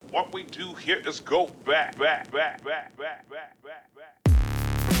What we do here is go back.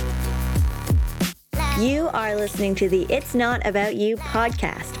 You are listening to the It's Not About You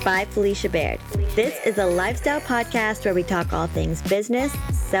podcast by Felicia Baird. This is a lifestyle podcast where we talk all things business,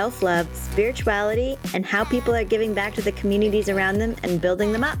 self-love, spirituality, and how people are giving back to the communities around them and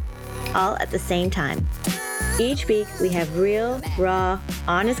building them up, all at the same time. Each week, we have real, raw,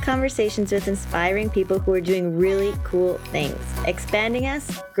 honest conversations with inspiring people who are doing really cool things, expanding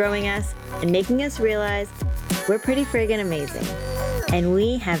us, growing us, and making us realize we're pretty friggin' amazing. And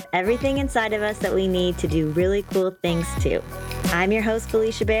we have everything inside of us that we need to do really cool things too. I'm your host,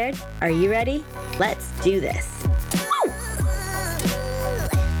 Felicia Baird. Are you ready? Let's do this.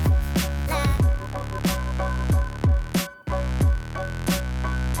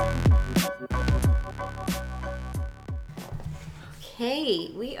 Okay,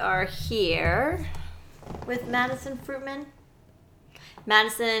 we are here with Madison Fruitman.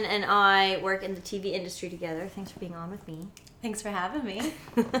 Madison and I work in the TV industry together. Thanks for being on with me. Thanks for having me.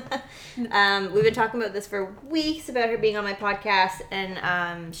 We've been talking about this for weeks, about her being on my podcast,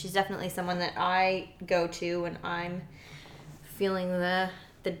 and she's definitely someone that I go to when I'm feeling the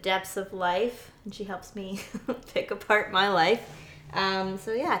depths of life, and she helps me pick apart my life.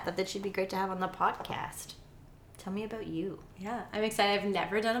 So yeah, I thought that she'd be great to have on the podcast. Tell me about you. Yeah, I'm excited. I've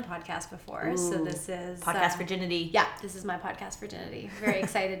never done a podcast before, so this is... Podcast Virginity. Yeah, this is my podcast Virginity. Very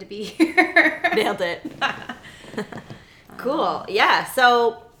excited to be here. Nailed it. Cool. Yeah,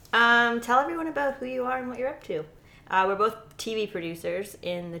 so tell everyone about who you are and what you're up to. We're both TV producers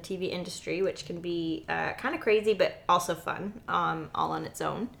in the TV industry, which can be kind of crazy, but also fun, all on its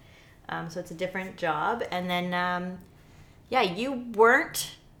own. So it's a different job. And then, you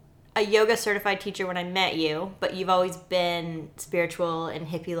weren't a yoga certified teacher when I met you, but you've always been spiritual and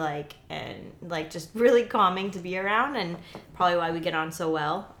hippie-like and like just really calming to be around, and probably why we get on so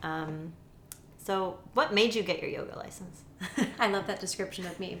well. So what made you get your yoga license? I love that description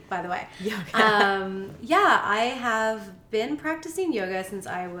of me, by the way. Yoga. I have been practicing yoga since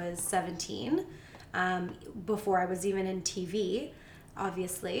I was 17, before I was even in TV,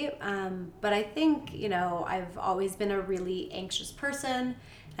 obviously. But I think, I've always been a really anxious person.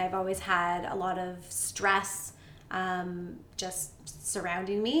 I've always had a lot of stress just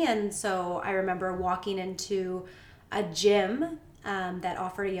surrounding me. And so I remember walking into a gym that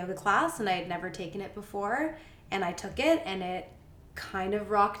offered a yoga class, and I had never taken it before. And I took it, and it kind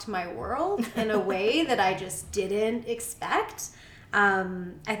of rocked my world in a way that I just didn't expect.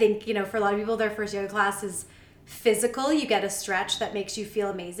 I think, for a lot of people, their first yoga class is physical. You get a stretch that makes you feel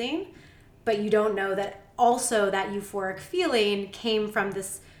amazing, but you don't know that also that euphoric feeling came from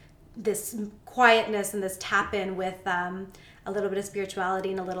this quietness and this tap in with a little bit of spirituality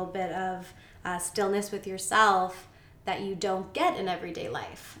and a little bit of stillness with yourself that you don't get in everyday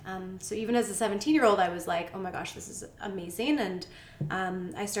life. So even as a 17-year-old, I was like, oh my gosh, this is amazing. And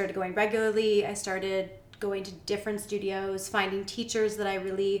I started going regularly. I started going to different studios, finding teachers that I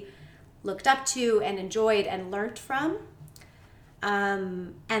really looked up to and enjoyed and learned from.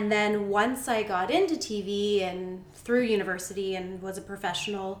 And then once I got into TV and through university and was a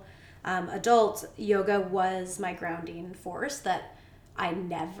professional adult, yoga was my grounding force that I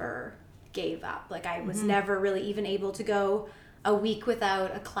never gave up. Like I was never really even able to go a week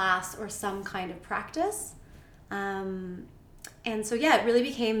without a class or some kind of practice. And so, it really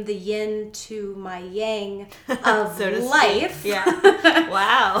became the yin to my yang of so life. Yeah.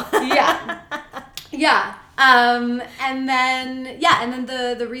 Wow. Yeah. And then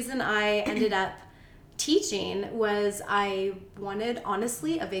the reason I ended up teaching was I wanted,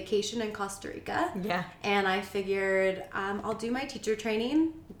 honestly, a vacation in Costa Rica. Yeah. And I figured I'll do my teacher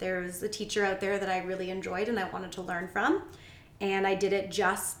training. There's a teacher out there that I really enjoyed and I wanted to learn from. And I did it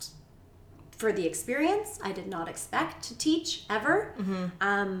just for the experience. I did not expect to teach ever.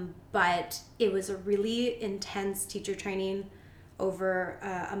 But it was a really intense teacher training over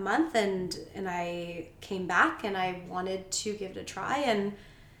a month, and I came back and I wanted to give it a try, and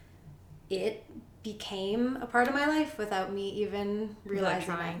it became a part of my life without me even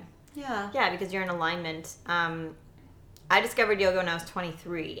realizing it. Yeah, because you're in alignment. I discovered yoga when I was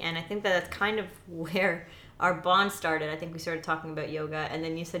 23, and I think that's kind of where our bond started. I think we started talking about yoga, and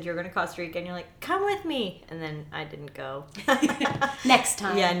then you said you were going to Costa Rica, and you're like, come with me. And then I didn't go. Next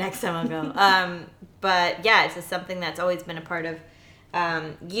time. Yeah, next time I'll go. But yeah, it's just something that's always been a part of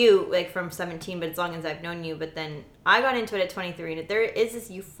you, like from 17, but as long as I've known you. But then I got into it at 23, and there is this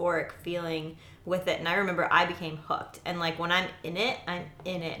euphoric feeling with it. And I remember I became hooked. And like when I'm in it,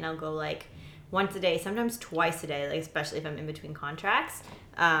 and I'll go like once a day, sometimes twice a day, like especially if I'm in between contracts.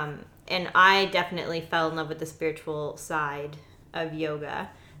 And I definitely fell in love with the spiritual side of yoga.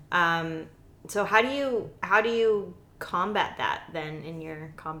 So how do you combat that then in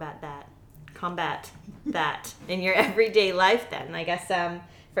your combat that in your everyday life then? I guess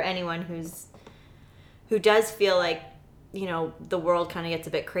for anyone who does feel like, you know, the world kind of gets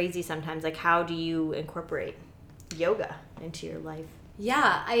a bit crazy sometimes, like how do you incorporate yoga into your life?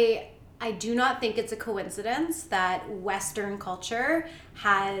 Yeah, I do not think it's a coincidence that Western culture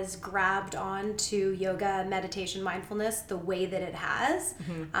has grabbed on to yoga, meditation, mindfulness the way that it has,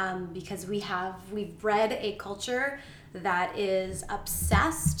 because we've bred a culture that is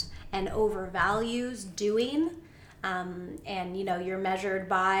obsessed and overvalues doing, and you know, you're measured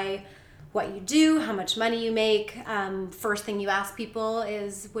by what you do, how much money you make. First thing you ask people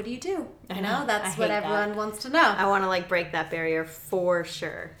is, what do you do? You know, that's what everyone wants to know. I want to like break that barrier for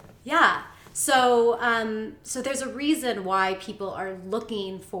sure. Yeah. So there's a reason why people are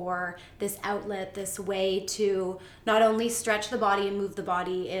looking for this outlet, this way to not only stretch the body and move the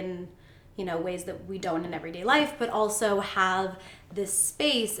body in, you know, ways that we don't in everyday life, but also have this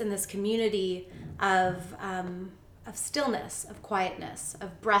space and this community of stillness, of quietness,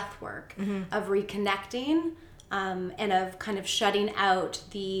 of breath work, of reconnecting, and of kind of shutting out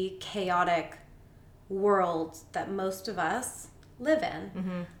the chaotic world that most of us live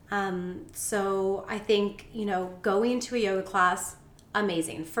in. So I think, you know, going to a yoga class,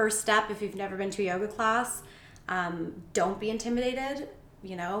 amazing. First step, if you've never been to a yoga class, don't be intimidated,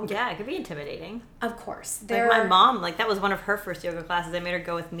 you know. Yeah, it could be intimidating. Of course. Like my mom, like that was one of her first yoga classes. I made her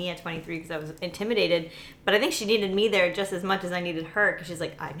go with me at 23 because I was intimidated. But I think she needed me there just as much as I needed her, because she's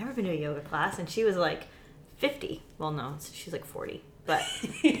like, I've never been to a yoga class. And she was like 50. Well, no, she's like 40. But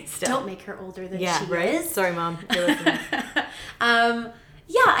still. Don't make her older than she right? is. Sorry, Mom. You're listening.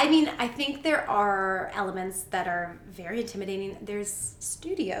 Yeah, I mean, I think there are elements that are very intimidating. There's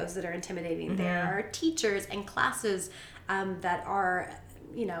studios that are intimidating. There are teachers and classes that are,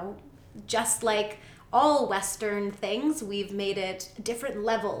 you know, just like all Western things, we've made it different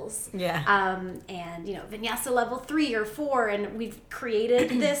levels. Yeah. And, you know, Vinyasa level 3 or 4, and we've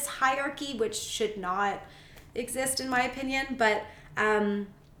created this hierarchy, which should not exist in my opinion. But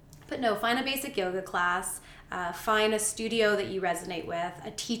no, find a basic yoga class. Find a studio that you resonate with,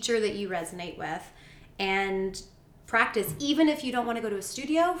 a teacher that you resonate with, and practice. Even if you don't want to go to a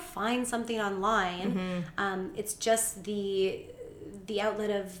studio, find something online. It's just the outlet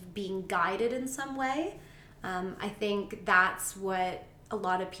of being guided in some way. I think that's what a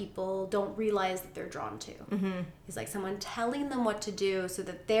lot of people don't realize that they're drawn to. It's like someone telling them what to do so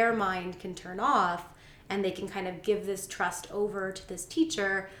that their mind can turn off and they can kind of give this trust over to this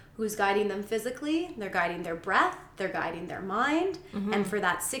teacher who's guiding them physically. They're guiding their breath, they're guiding their mind. And for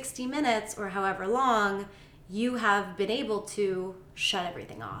that 60 minutes or however long, you have been able to shut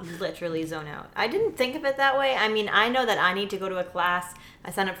everything off. Literally zone out. I didn't think of it that way. I mean, I know that I need to go to a class.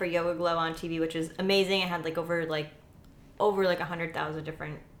 I signed up for Yoga Glow on TV, which is amazing. I had over 100,000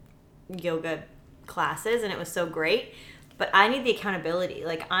 different yoga classes, and it was so great. But I need the accountability.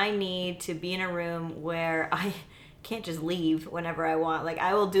 Like, I need to be in a room where I can't just leave whenever I want. Like,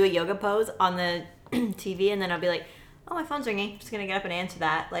 I will do a yoga pose on the TV, and then I'll be like, oh, my phone's ringing. I'm just going to get up and answer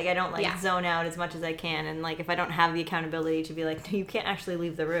that. Like, I don't, zone out as much as I can. And, like, if I don't have the accountability to be like, no, you can't actually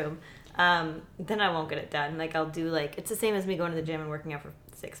leave the room, then I won't get it done. Like, I'll do, like, it's the same as me going to the gym and working out for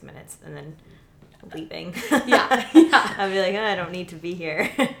 6 minutes and then leaving. Yeah. I'll be like, oh, I don't need to be here.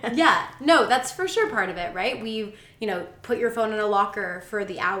 Yeah. No, that's for sure part of it, right? Put your phone in a locker for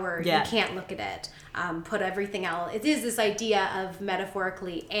the hour. Yeah. You can't look at it. Put everything else. It is this idea of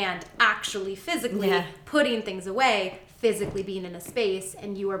metaphorically and actually physically putting things away, physically being in a space,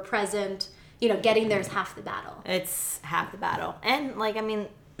 and you are present. You know, getting there is half the battle. It's half the battle. And, like, I mean,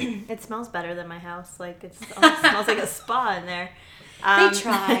 it smells better than my house. Like, it smells like a spa in there. They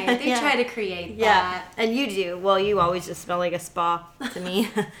try. They try to create that. And you do. Well, you always just smell like a spa to me.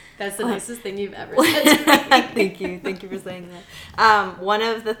 That's the nicest thing you've ever said to me. Thank you. Thank you for saying that. One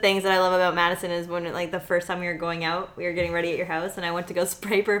of the things that I love about Madison is when, like, the first time we were going out, we were getting ready at your house, and I went to go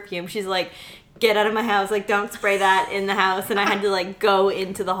spray perfume. She's like, get out of my house. Like, don't spray that in the house. And I had to, like, go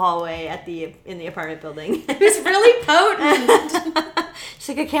into the hallway in the apartment building. It was really potent.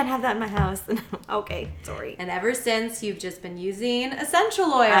 She's like, I can't have that in my house. And okay, sorry. And ever since, you've just been using essential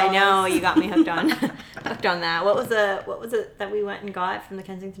oils. I know, you got me hooked on that. What was it that we went and got from the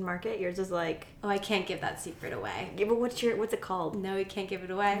Kensington Market? Yours is like, oh, I can't give that secret away. Yeah, but what's it called? No, you can't give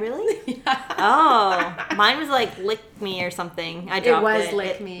it away. Really? Yeah. Oh, mine was like Lick Me or something. I dropped it.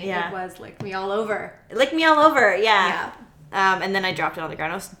 Lick Me. Yeah. It was Lick Me all over. Lick Me all over. Yeah. And then I dropped it on the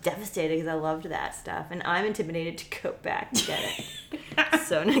ground. I was devastated because I loved that stuff. And I'm intimidated to go back to get it.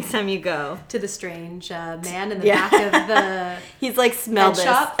 So next time you go. To the strange man in the back of the he's like, smell this.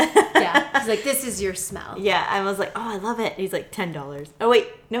 shop. Yeah. He's like, this is your smell. Yeah. I was like, oh, I love it. He's like, $10. Oh, wait.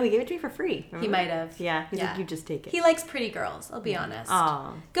 No, he gave it to me for free. Remember? He might have. Yeah. He's like, you just take it. He likes pretty girls, I'll be honest.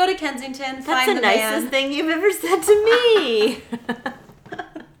 Oh. Go to Kensington, That's find the the nicest man. thing you've ever said to me.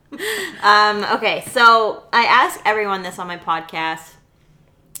 Okay, so I ask everyone this on my podcast.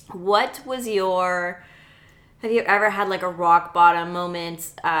 What was have you ever had like a rock bottom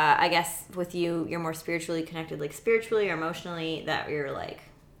moment, I guess with you're more spiritually connected, like spiritually or emotionally, that you're like,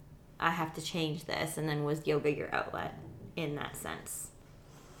 I have to change this, and then was yoga your outlet in that sense?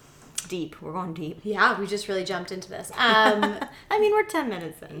 Deep. We're going deep. Yeah, we just really jumped into this. I mean, we're 10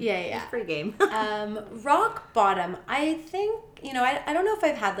 minutes in. Yeah. It's free game. Rock bottom. I think, I don't know if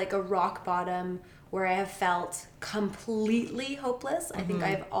I've had like a rock bottom where I have felt completely hopeless. I think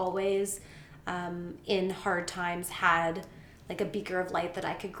I've always, in hard times, had like a beaker of light that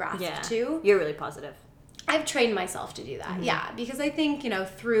I could grasp to. You're really positive. I've trained myself to do that. Yeah, because I think,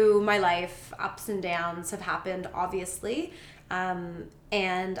 through my life, ups and downs have happened, obviously.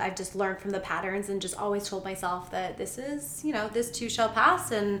 And I've just learned from the patterns and just always told myself that this is, this too shall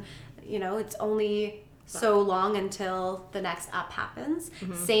pass, and, it's only so long until the next up happens.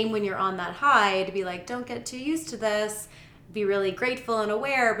 Same when you're on that high, to be like, don't get too used to this, be really grateful and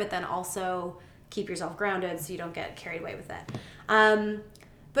aware, but then also keep yourself grounded so you don't get carried away with it.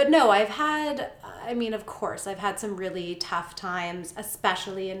 But no, of course, I've had some really tough times,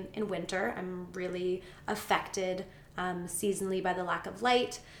 especially in winter. I'm really affected seasonally by the lack of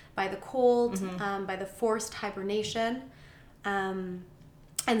light, by the cold, by the forced hibernation.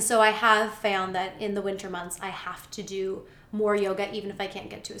 And so I have found that in the winter months, I have to do more yoga, even if I can't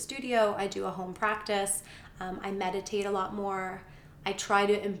get to a studio. I do a home practice. I meditate a lot more. I try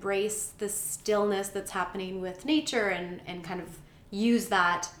to embrace the stillness that's happening with nature and kind of use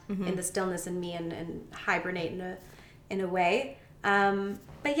that in the stillness in me and hibernate in a way.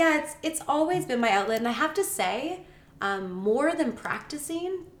 But yeah, it's always been my outlet. And I have to say, more than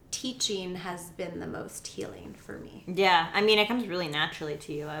practicing, teaching has been the most healing for me. Yeah, I mean, it comes really naturally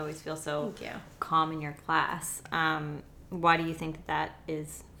to you. I always feel so Thank you. calm in your class. Why do you think that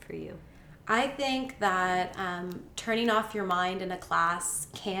is for you? I think that turning off your mind in a class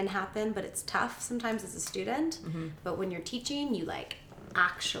can happen, but it's tough sometimes as a student. But when you're teaching, you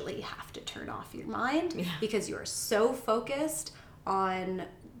actually have to turn off your mind because you are so focused on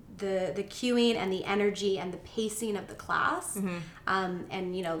the cueing and the energy and the pacing of the class,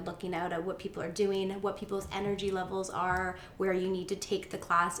 and looking out at what people are doing, what people's energy levels are, where you need to take the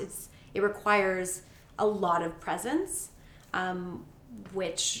class. It requires a lot of presence,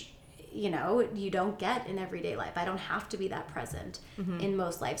 which you don't get in everyday life. I don't have to be that present in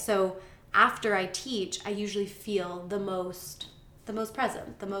most life. So after I teach, I usually feel the most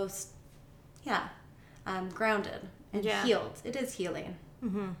present, the most grounded and healed. It is healing.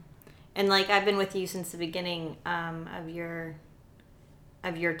 And I've been with you since the beginning of your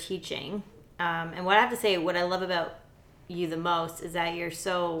teaching, and what I have to say, what I love about you the most is that you're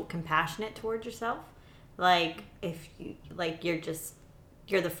so compassionate towards yourself. If you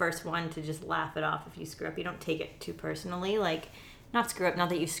you're the first one to just laugh it off if you screw up. You don't take it too personally. Not screw up, not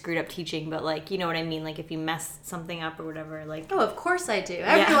that you screwed up teaching, but you know what I mean. If you mess something up or whatever, oh, of course I do.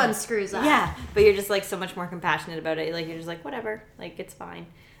 Everyone screws up. Yeah, but you're just so much more compassionate about it. You're just whatever, it's fine.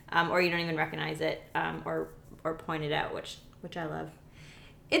 Or you don't even recognize it, or point it out, which I love.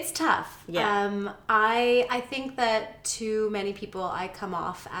 It's tough. Yeah. I think that to many people, I come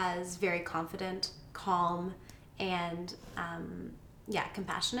off as very confident, calm, and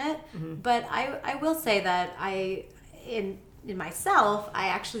compassionate. But I will say that in myself, I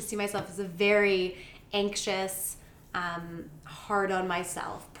actually see myself as a very anxious, hard on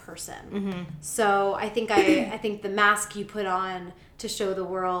myself person. So I think the mask you put on to show the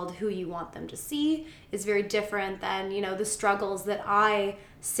world who you want them to see is very different than the struggles that I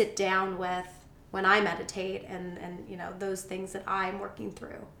sit down with when I meditate and those things that I'm working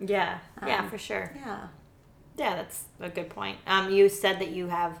through. Yeah, for sure. Yeah, that's a good point. You said that you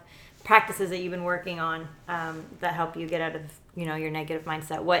have practices that you've been working on that help you get out of your negative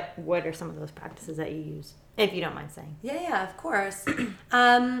mindset. What are some of those practices that you use, if you don't mind saying? Yeah, of course.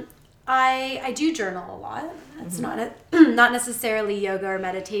 I do journal a lot. It's not necessarily yoga or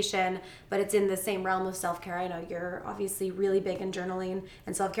meditation, but it's in the same realm of self-care. I know you're obviously really big in journaling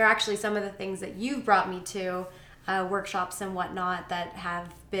and self-care. Actually, some of the things that you've brought me to, workshops and whatnot that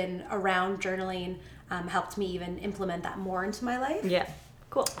have been around journaling, helped me even implement that more into my life. Yeah.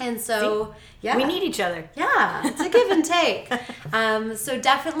 Cool. And so, yeah. We need each other. Yeah, it's a give and take. So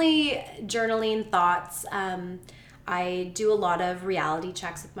definitely journaling thoughts. I do a lot of reality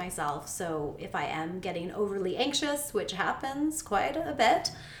checks with myself. So if I am getting overly anxious, which happens quite a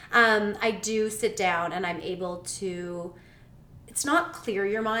bit, I do sit down and I'm able to, it's not clear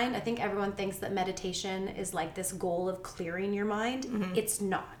your mind. I think everyone thinks that meditation is like this goal of clearing your mind. Mm-hmm. It's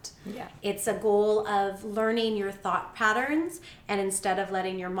not. Yeah. It's a goal of learning your thought patterns, and instead of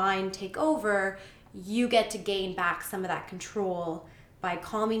letting your mind take over, you get to gain back some of that control by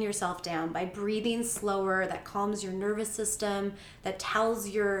calming yourself down, by breathing slower. That calms your nervous system, that tells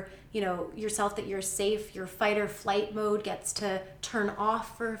yourself that you're safe. Your fight or flight mode gets to turn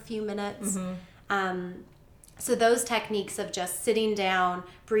off for a few minutes. Mm-hmm. So those techniques of just sitting down,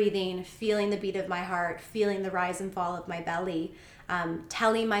 breathing, feeling the beat of my heart, feeling the rise and fall of my belly,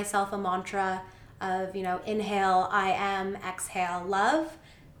 telling myself a mantra of, inhale, I am, exhale, love,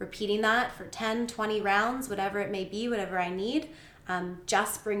 repeating that for 10, 20 rounds, whatever it may be, whatever I need,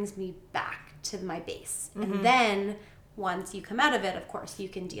 just brings me back to my base. Mm-hmm. And then once you come out of it, of course, you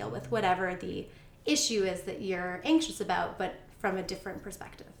can deal with whatever the issue is that you're anxious about, but from a different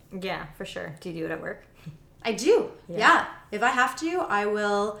perspective. Yeah, for sure. Do you do it at work? I do. Yeah. If I have to, I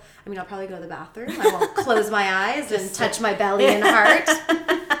will. I'll probably go to the bathroom. I won't close my eyes and touch my belly and heart.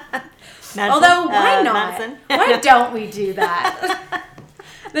 Although, why not? Why don't we do that?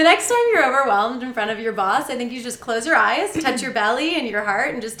 The next time you're overwhelmed in front of your boss, I think you just close your eyes, touch your belly and your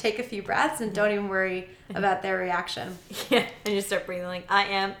heart, and just take a few breaths and don't even worry about their reaction. Yeah. And you start breathing like, I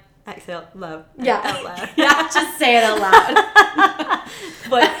am, exhale, love. Yeah. Out loud. Yeah, just say it out loud.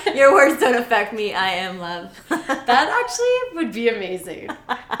 But your words don't affect me. I am love. That actually would be amazing.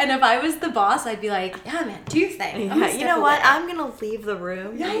 And if I was the boss, I'd be like, yeah, man, do your thing. Yeah, you know what? I'm going to leave the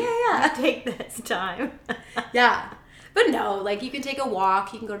room. Yeah. You take this time. Yeah. But no, like you can take a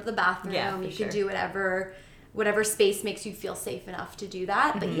walk, you can go to the bathroom, you can do whatever space makes you feel safe enough to do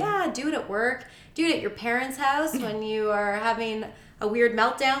that. But yeah, do it at work, do it at your parents' house when you are having a weird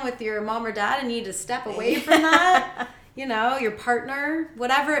meltdown with your mom or dad and you need to step away from that. Your partner,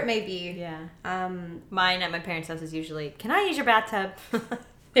 whatever it may be. Yeah. Mine at my parents' house is usually, can I use your bathtub?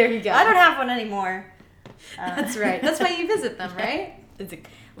 There you go. I don't have one anymore. That's right. That's why you visit them, right? It's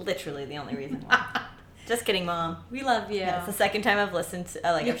literally the only reason why. Just kidding, Mom. We love you. Yeah, it's the second time I've listened to,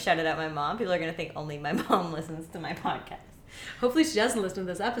 I've shouted out my mom. People are going to think only my mom listens to my podcast. Hopefully she doesn't listen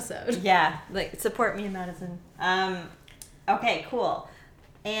to this episode. Yeah, support me in Madison. Okay, cool.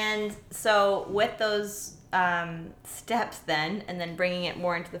 And so with those steps then, and then bringing it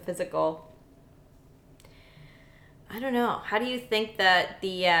more into the physical, I don't know. How do you think that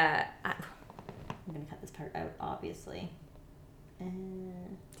the, I'm going to cut this part out, obviously.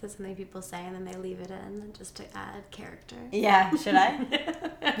 That's something people say and then they leave it in just to add character. Yeah, should I?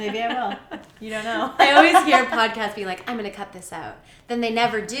 Maybe I will. You don't know. I always hear podcasts being like, I'm going to cut this out. Then they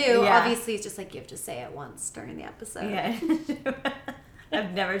never do. Yeah. Obviously, it's just like you have to say it once during the episode. Yeah.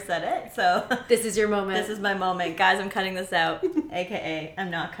 I've never said it, so. This is your moment. This is my moment. Guys, I'm cutting this out. AKA, I'm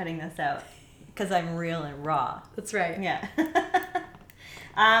not cutting this out. Because I'm real and raw. That's right. Yeah.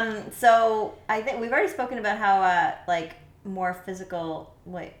 So, I think we've already spoken about how, more physical,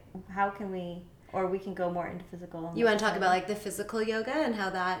 how can we, or we can go more into physical. You want to talk about the physical yoga and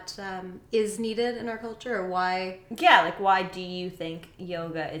how that is needed in our culture, or why? Yeah, why do you think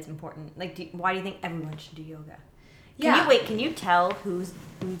yoga is important? Why do you think everyone should do yoga? Can you tell who's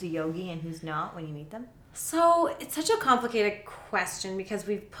a yogi and who's not when you meet them? So it's such a complicated question because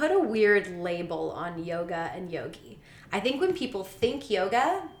we've put a weird label on yoga and yogi. I think when people think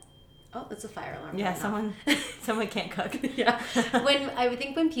yoga, oh, that's a fire alarm. Yeah, someone can't cook. Yeah.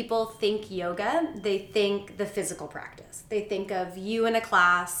 When people think yoga, they think the physical practice. They think of you in a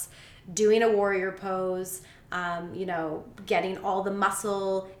class doing a warrior pose, getting all the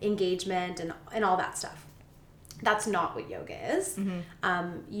muscle engagement and all that stuff. That's not what yoga is.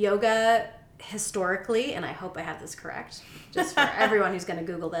 Mm-hmm. Yoga historically, and I hope I have this correct, just for everyone who's going to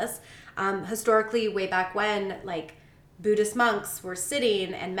Google this, historically, way back when, Buddhist monks were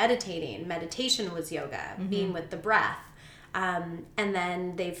sitting and meditating. Meditation was yoga, being with the breath. And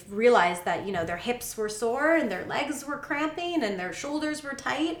then they've realized that, their hips were sore and their legs were cramping and their shoulders were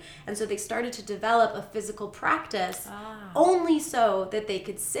tight. And so they started to develop a physical practice only so that they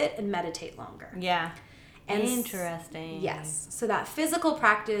could sit and meditate longer. Yeah. And interesting. Yes. So that physical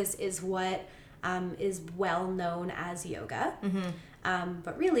practice is what is well known as yoga. Mm-hmm.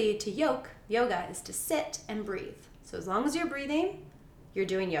 But really, yoga is to sit and breathe. So as long as you're breathing, you're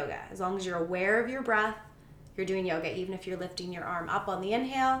doing yoga. As long as you're aware of your breath, you're doing yoga. Even if you're lifting your arm up on the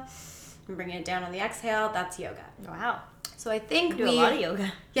inhale and bringing it down on the exhale, that's yoga. Wow. So I think do a lot of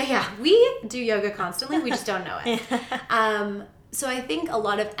yoga. Yeah, we do yoga constantly. We just don't know it. So I think a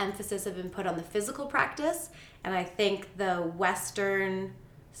lot of emphasis have been put on the physical practice, and I think the Western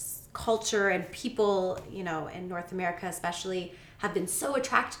culture and people, you know, in North America especially, have been so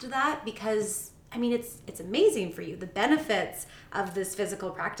attracted to that because, I mean, it's amazing for you. The benefits of this physical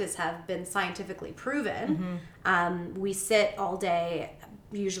practice have been scientifically proven. We sit all day,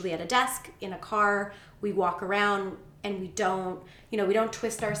 usually at a desk, in a car. We walk around and we don't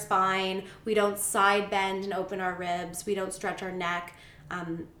twist our spine. We don't side bend and open our ribs. We don't stretch our neck.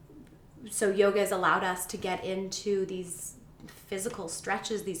 So yoga has allowed us to get into these physical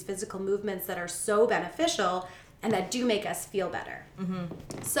stretches, these physical movements that are so beneficial and that do make us feel better.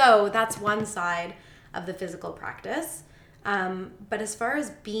 So that's one side of the physical practice. But as far as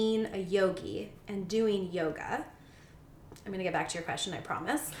being a yogi and doing yoga, I'm going to get back to your question, I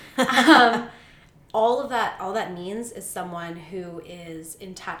promise. All that means is someone who is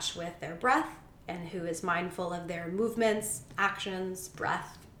in touch with their breath and who is mindful of their movements, actions,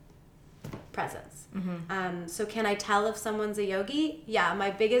 breath, presence. So can I tell if someone's a yogi? Yeah,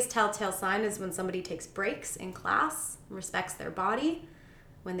 my biggest telltale sign is when somebody takes breaks in class, respects their body,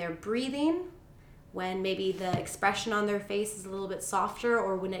 when they're breathing, when maybe the expression on their face is a little bit softer,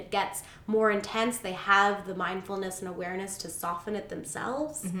 or when it gets more intense, they have the mindfulness and awareness to soften it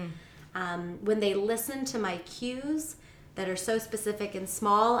themselves. When they listen to my cues that are so specific and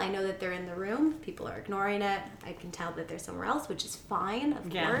small, I know that they're in the room. People are ignoring it. I can tell that they're somewhere else, which is fine, of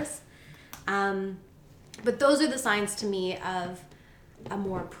course. But those are the signs to me of a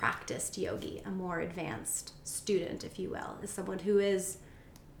more practiced yogi, a more advanced student, if you will, is someone who is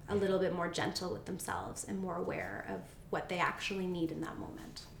a little bit more gentle with themselves and more aware of what they actually need in that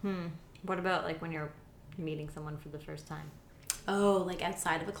moment. What about like when you're meeting someone for the first time? Oh, like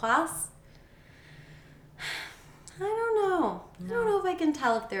outside of a class? I don't know. I don't know if I can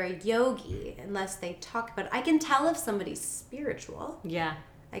tell if they're a yogi unless they talk about it. I can tell if somebody's spiritual. Yeah.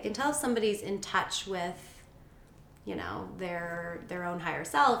 I can tell if somebody's in touch with, you know, their own higher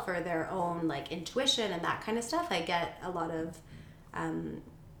self or their own like intuition and that kind of stuff. I get a lot of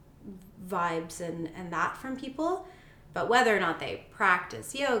vibes and that from people. But whether or not they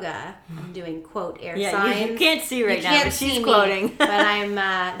practice yoga, I'm doing quote air signs. You can't see right You now, can't but she's see me, quoting. but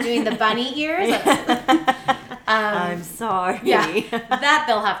I'm doing the bunny ears. I'm sorry. Yeah, that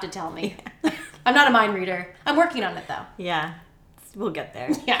they'll have to tell me. I'm not a mind reader. I'm working on it though. Yeah, we'll get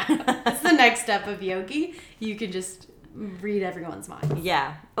there. Yeah, it's the next step of yogi. You can just read everyone's mind.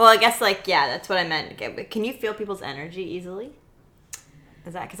 Yeah. Well, I guess that's what I meant. Can you feel people's energy easily?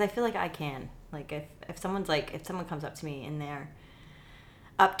 Is that because I feel like I can. Like if someone comes up to me and they're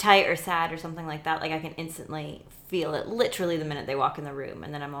uptight or sad or something like that, like I can instantly feel it literally the minute they walk in the room,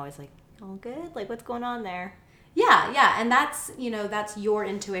 and then I'm always like, "Oh, good. Like what's going on there?" Yeah, and that's your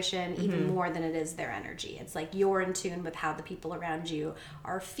intuition even more than it is their energy. It's like you're in tune with how the people around you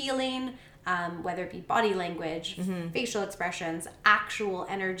are feeling, whether it be body language, facial expressions, actual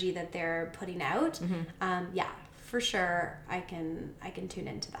energy that they're putting out. Yeah, for sure, I can tune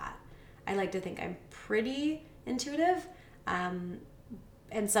into that. I like to think I'm pretty intuitive, and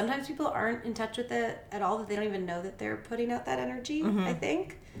sometimes people aren't in touch with it at all, that they don't even know that they're putting out that energy, I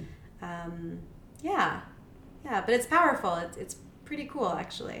think. Yeah, but it's powerful. It's pretty cool,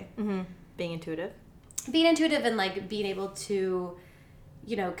 actually. Being intuitive? Being intuitive and, like, being able to,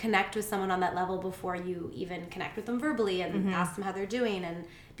 connect with someone on that level before you even connect with them verbally and ask them how they're doing, and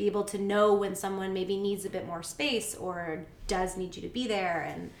be able to know when someone maybe needs a bit more space or does need you to be there.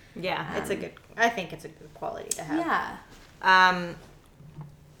 And yeah, I think it's a good quality to have. Yeah.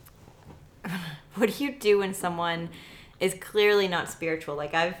 What do you do when someone is clearly not spiritual?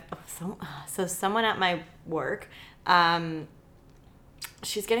 Like someone at my work,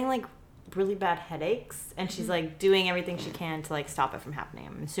 she's getting like really bad headaches, and she's like doing everything she can to like stop it from happening.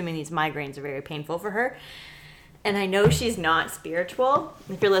 I'm assuming these migraines are very painful for her. And I know she's not spiritual.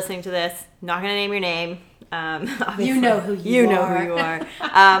 If you're listening to this, not gonna name your name. You know who you are. You know who you are.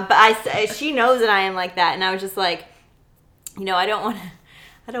 But she knows that I am like that, and I was just like, I don't want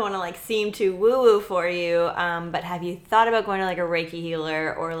to like seem too woo-woo for you. But have you thought about going to like a Reiki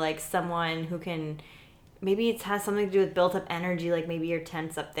healer or like someone who can? Maybe it has something to do with built up energy, like maybe you're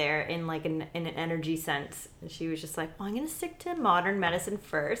tense up there in like in an energy sense. And she was just like, well, I'm gonna stick to modern medicine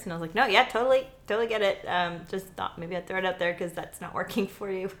first. And I was like, no, yeah, totally. totally get it. Just thought maybe I'd throw it out there because that's not working for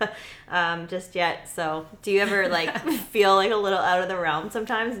you just yet. So do you ever like feel like a little out of the realm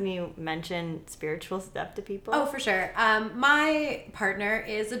sometimes when you mention spiritual stuff to people? Oh, for sure. My partner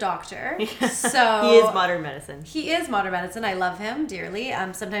is a doctor, so He is modern medicine. He is modern medicine. I love him dearly.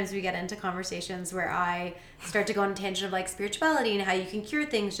 Sometimes we get into conversations where I start to go on a tangent of like spirituality and how you can cure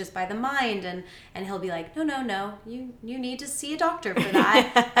things just by the mind, and he'll be like, no, you need to see a doctor for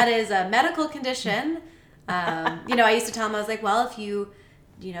that. That is a medical condition. I used to tell him, I was like, well,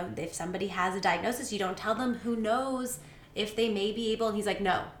 if somebody has a diagnosis, you don't tell them. Who knows if they may be able. And he's like,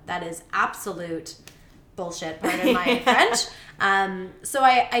 no, that is absolute bullshit, pardon my French. So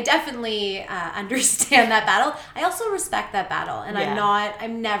I definitely understand that battle. I also respect that battle, and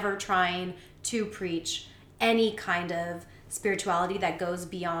I'm never trying to preach any kind of spirituality that goes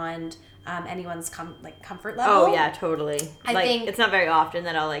beyond anyone's comfort level. Oh yeah, totally. I think it's not very often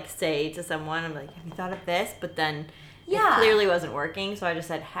that I'll like say to someone, I'm like, have you thought of this? But then it Yeah. clearly wasn't working, so I just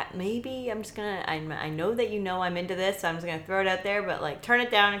said, maybe I'm just gonna, I know that I'm into this, so I'm just gonna throw it out there, but like turn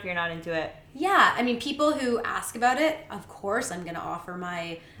it down if you're not into it. Yeah, I mean, people who ask about it, of course I'm going to offer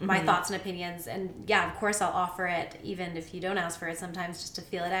my thoughts and opinions. And yeah, of course I'll offer it, even if you don't ask for it sometimes, just to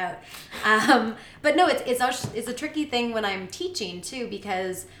feel it out. But no, it's a tricky thing when I'm teaching too,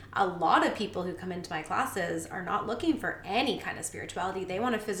 because a lot of people who come into my classes are not looking for any kind of spirituality. They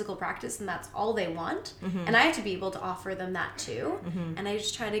want a physical practice, and that's all they want. And I have to be able to offer them that too. And I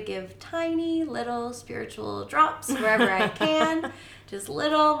just try to give tiny little spiritual drops wherever I can. Just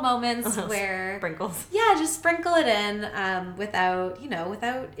little moments where Sprinkles. Yeah, just sprinkle it in without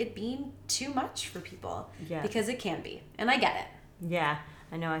it being too much for people. Yeah. Because it can be, and I get it. Yeah,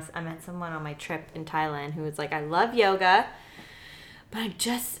 I know. I met someone on my trip in Thailand who was like, I love yoga, but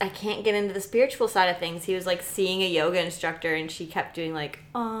I can't get into the spiritual side of things. He was like seeing a yoga instructor, and she kept doing like,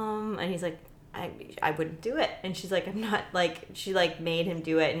 and he's like, I wouldn't do it. And she's like, I'm not, like, she like made him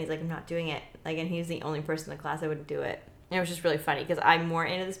do it, and he's like, I'm not doing it. Like, and he's the only person in the class I wouldn't do it. And it was just really funny because I'm more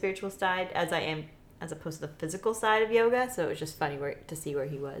into the spiritual side as opposed to the physical side of yoga. So it was just funny to see where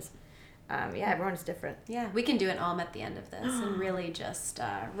he was. Everyone's different. Yeah, we can do an Om at the end of this and really just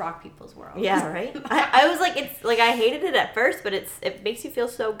rock people's world. Yeah, right? I was like, it's like, I hated it at first, but it makes you feel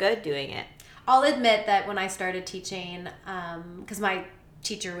so good doing it. I'll admit that when I started teaching, because my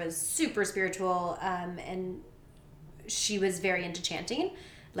teacher was super spiritual, and she was very into chanting,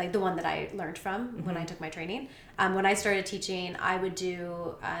 like the one that I learned from when I took my training. When I started teaching, I would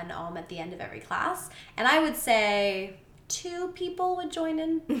do an Om at the end of every class, and I would say 2 people would join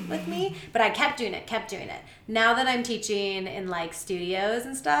in with me, but I kept doing it. Now that I'm teaching in like studios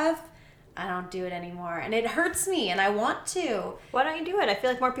and stuff, I don't do it anymore, and it hurts me, and I want to. Why don't you do it? I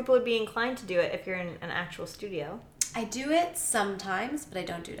feel like more people would be inclined to do it if you're in an actual studio. I do it sometimes, but I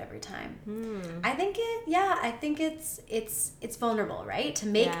don't do it every time. I think it's vulnerable, right? To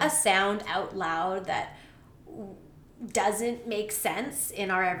make a sound out loud that doesn't make sense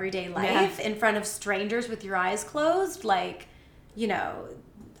in our everyday life in front of strangers with your eyes closed, like,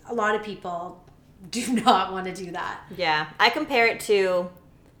 a lot of people do not want to do that. Yeah, I compare it to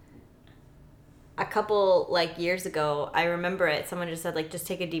a couple like years ago. I remember it. Someone just said like, just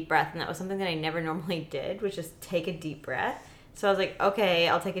take a deep breath, and that was something that I never normally did, was just take a deep breath. So I was like, okay,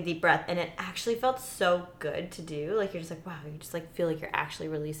 I'll take a deep breath, and it actually felt so good to do. Like, you're just like, wow, you just like feel like you're actually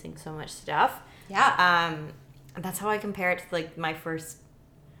releasing so much stuff. Yeah. That's how I compare it to like my first,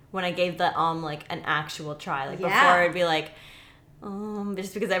 when I gave the like an actual try. Like before it'd be like,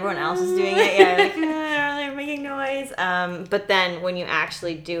 just because everyone else is doing it, like, they're making noise. But then when you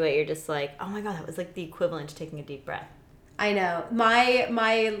actually do it, you're just like, oh my god, that was like the equivalent to taking a deep breath. I know.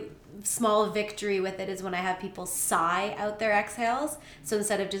 My small victory with it is when I have people sigh out their exhales. So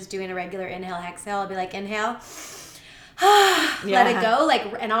instead of just doing a regular inhale, exhale, I'll be like, inhale, let it go,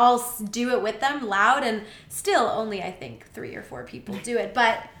 like, and I'll do it with them loud, and still only I think 3 or 4 people do it,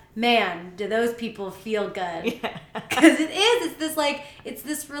 but man, do those people feel good. Because it's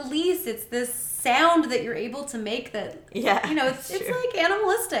this release, it's this sound that you're able to make that, it's like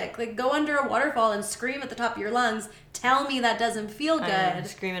animalistic. Like, go under a waterfall and scream at the top of your lungs. Tell me that doesn't feel good.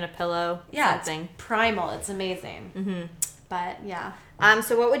 Scream in a pillow. Yeah, something. It's primal. It's amazing. Mm-hmm. But yeah.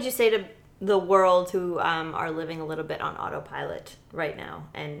 So what would you say to the world who are living a little bit on autopilot right now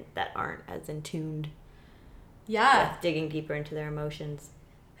and that aren't as in tuned with digging deeper into their emotions?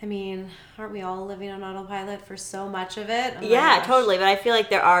 I mean, aren't we all living on autopilot for so much of it? Oh yeah, totally. But I feel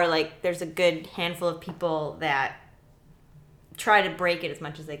like there's a good handful of people that try to break it as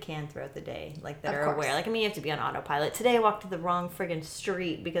much as they can throughout the day, like that are aware. Like, I mean, you have to be on autopilot. Today I walked to the wrong friggin'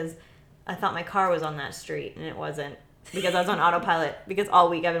 street because I thought my car was on that street and it wasn't. because I was on autopilot because all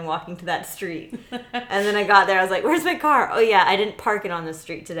week I've been walking to that street. And then I got there, I was like, where's my car? Oh yeah, I didn't park it on the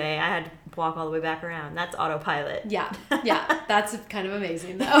street today. I had to walk all the way back around. That's autopilot. Yeah. That's kind of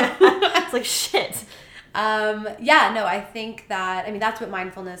amazing though. It's like, shit. I think that, that's what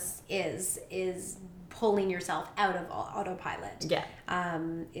mindfulness is pulling yourself out of autopilot. Yeah.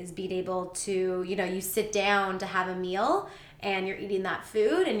 Is being able to, you sit down to have a meal and you're eating that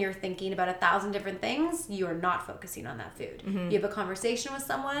food and you're thinking about 1,000 different things. You are not focusing on that food. You have a conversation with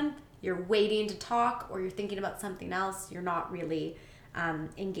someone, you're waiting to talk, or you're thinking about something else. You're not really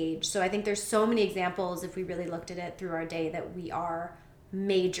engaged. So I think there's so many examples, if we really looked at it through our day, that we are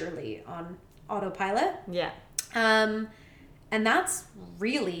majorly on autopilot. Yeah. And that's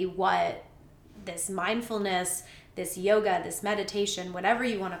really what this mindfulness, this yoga, this meditation, whatever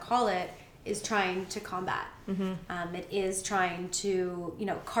you want to call it, is trying to combat. It is trying to,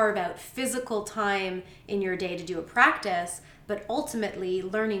 carve out physical time in your day to do a practice, but ultimately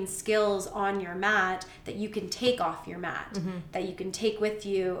learning skills on your mat that you can take off your mat, that you can take with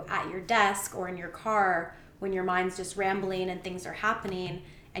you at your desk or in your car when your mind's just rambling and things are happening,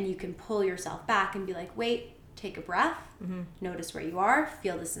 and you can pull yourself back and be like, wait, take a breath, notice where you are,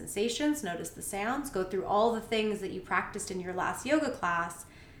 feel the sensations, notice the sounds, go through all the things that you practiced in your last yoga class,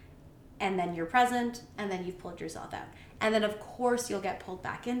 and then you're present, and then you've pulled yourself out. And then, of course, you'll get pulled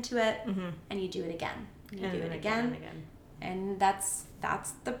back into it, and you do it again. And you do it again. And that's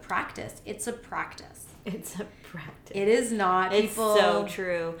the practice. It's a practice. It's a practice. It is not. It's so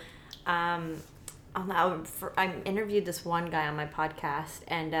true. I interviewed this one guy on my podcast,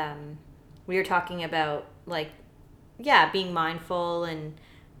 and we were talking about, being mindful and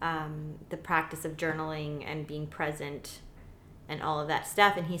the practice of journaling and being present and all of that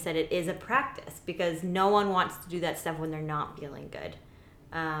stuff. And he said it is a practice because no one wants to do that stuff when they're not feeling good.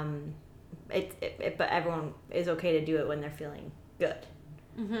 But everyone is okay to do it when they're feeling good.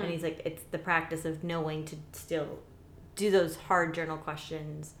 And he's like, it's the practice of knowing to still do those hard journal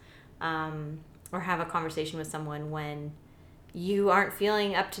questions, or have a conversation with someone when you aren't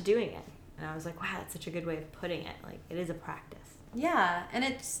feeling up to doing it. And I was like, wow, that's such a good way of putting it. Like, it is a practice. Yeah, and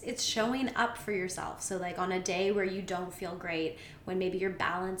it's showing up for yourself. So on a day where you don't feel great, when maybe your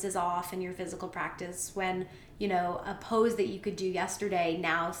balance is off in your physical practice, when a pose that you could do yesterday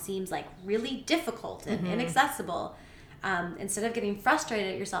now seems like really difficult and inaccessible, instead of getting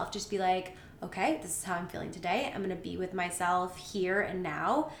frustrated at yourself, just be like, okay, this is how I'm feeling today. I'm going to be with myself here and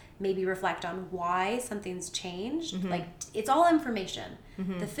now. Maybe reflect on why something's changed. It's all information.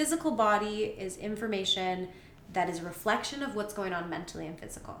 The physical body is information that is a reflection of what's going on mentally and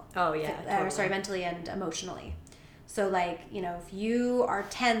physical. Oh, yeah. Totally. Mentally and emotionally. So, if you are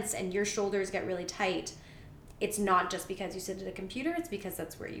tense and your shoulders get really tight, it's not just because you sit at a computer, it's because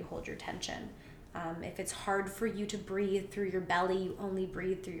that's where you hold your tension. If it's hard for you to breathe through your belly, you only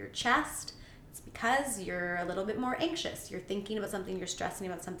breathe through your chest, it's because you're a little bit more anxious. You're thinking about something, you're stressing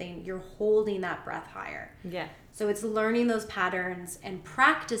about something, you're holding that breath higher. Yeah. So it's learning those patterns and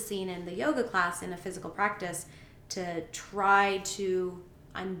practicing in the yoga class, in a physical practice, to try to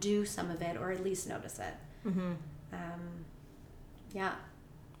undo some of it, or at least notice it.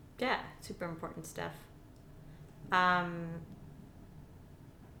 Yeah, super important stuff. And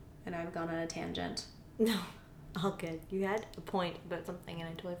I've gone on a tangent. No, all good. You had a point about something and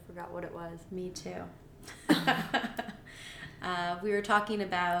I totally forgot what it was. Me too. We were talking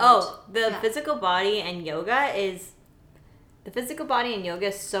about physical body and yoga is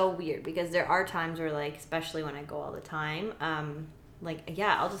so weird because there are times where, especially when I go all the time,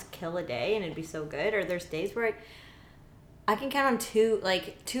 I'll just kill a day and it'd be so good. Or there's days where I can count on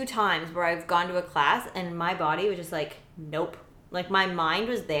two times where I've gone to a class and my body was just like, nope. My mind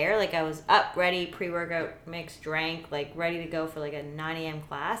was there, I was up, ready, pre-workout mix, drank, ready to go for a 9 a.m.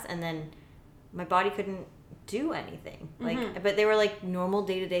 class, and then my body couldn't do anything. But they were normal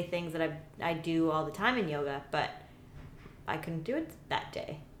day-to-day things that I do all the time in yoga, but I couldn't do it that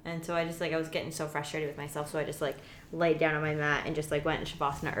day. And so I just I was getting so frustrated with myself, so I just laid down on my mat and just went in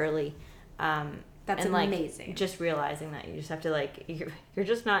Shavasana early. That's amazing. Just realizing that you just have to you're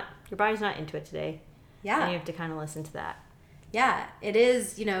just not, your body's not into it today. Yeah. And you have to kind of listen to that. Yeah, it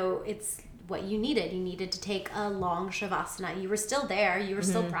is, it's what you needed. You needed to take a long Shavasana. You were still there. You were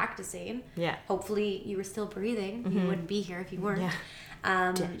still practicing. Yeah. Hopefully you were still breathing. You wouldn't be here if you weren't.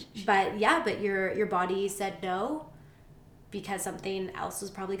 Yeah. But your body said no because something else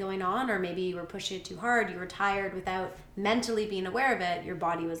was probably going on, or maybe you were pushing it too hard. You were tired without mentally being aware of it. Your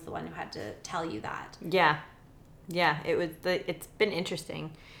body was the one who had to tell you that. Yeah. Yeah, it's been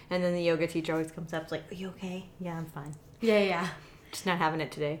interesting. And then the yoga teacher always comes up are you okay? Yeah, I'm fine. Yeah. Just not having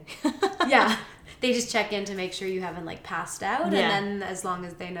it today. Yeah. They just check in to make sure you haven't like passed out, Yeah. and then as long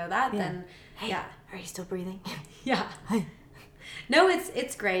as they know that, then Hey, yeah, are you still breathing? yeah. No,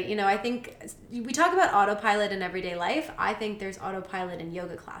 it's great. You know, I think we talk about autopilot in everyday life. I think there's autopilot in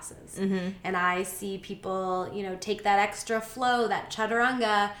yoga classes. And I see people, you know, take that extra flow, that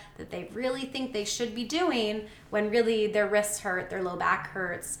chaturanga that they really think they should be doing when really their wrists hurt, their low back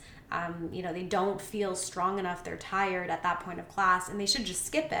hurts. You know, they don't feel strong enough. They're tired at that point of class and they should just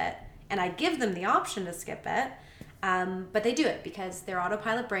skip it. And I give them the option to skip it. But they do it because their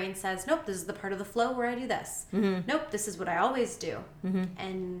autopilot brain says, nope, this is the part of the flow where I do this. Nope, this is what I always do.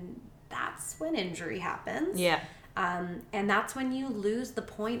 And that's when injury happens. Yeah. And that's when you lose the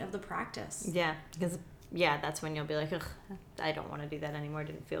point of the practice. Yeah. Because, yeah, that's when you'll be like, ugh, I don't want to do that anymore. It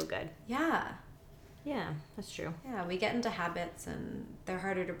didn't feel good. Yeah. Yeah, that's true. Yeah, we get into habits and they're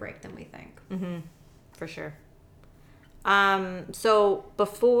harder to break than we think. For sure. So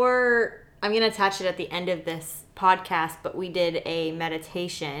before, I'm going to attach it at the end of this podcast, but we did a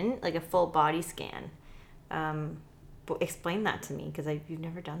meditation, like a full body scan. But explain that to me because you've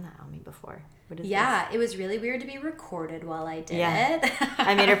never done that on me before. What is Yeah, it was really weird to be recorded while I did Yeah. it.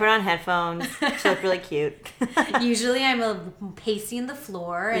 I made her put on headphones. She looked really cute. Usually I'm pacing the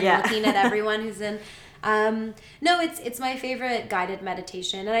floor and Yeah. looking at everyone who's in. No, it's my favorite guided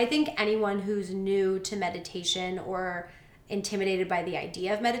meditation. And I think anyone who's new to meditation or intimidated by the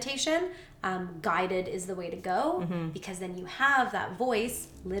idea of meditation, guided is the way to go because then you have that voice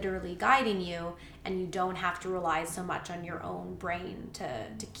literally guiding you and you don't have to rely so much on your own brain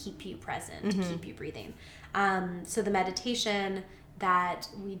to keep you present, to keep you breathing. So the meditation that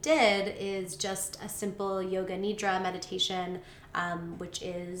we did is just a simple yoga nidra meditation, which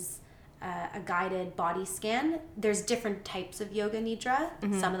is a guided body scan. There's different types of yoga nidra.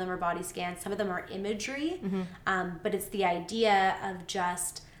 Some of them are body scans, some of them are imagery. But it's the idea of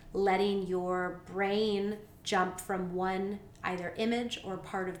just letting your brain jump from one either image or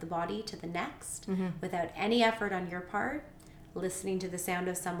part of the body to the next without any effort on your part, listening to the sound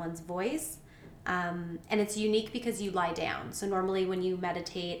of someone's voice. And it's unique because you lie down. So normally when you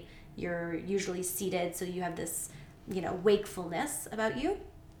meditate, you're usually seated, so you have this, you know, wakefulness about you.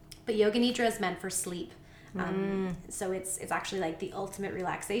 But Yoga Nidra is meant for sleep. So it's actually like the ultimate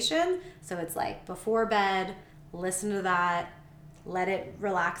relaxation. So it's like before bed, listen to that, let it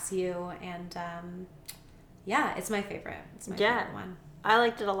relax you. And yeah, it's my favorite. It's my favorite one. I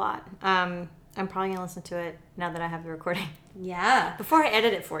liked it a lot. I'm probably going to listen to it now that I have the recording. Yeah. Before I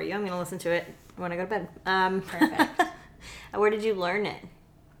edit it for you, I'm going to listen to it when I go to bed. Perfect. Where did you learn it?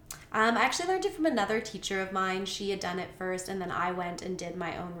 I actually learned it from another teacher of mine. She had done it first, and then I went and did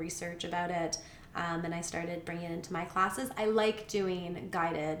my own research about it, and I started bringing it into my classes. I like doing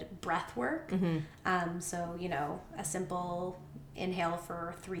guided breath work. So, you know, a simple inhale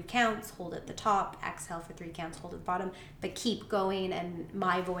for 3 counts, hold at the top, exhale for 3 counts, hold at the bottom, but keep going and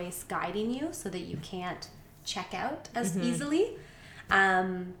my voice guiding you so that you can't check out as easily.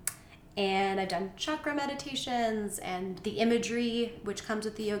 And I've done chakra meditations and the imagery, which comes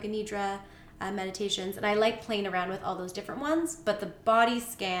with the Yoga Nidra meditations. And I like playing around with all those different ones, but the body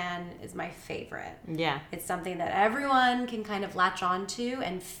scan is my favorite. Yeah. It's something that everyone can kind of latch onto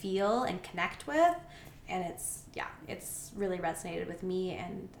and feel and connect with. And it's really resonated with me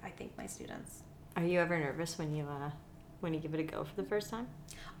and I think my students. Are you ever nervous when you give it a go for the first time?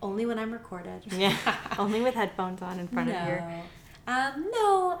 Only when I'm recorded. Yeah. Only with headphones on in front of you.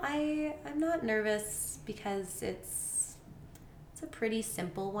 No, I'm not nervous because it's a pretty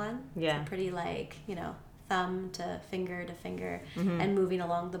simple one. Yeah. It's a pretty thumb to finger and moving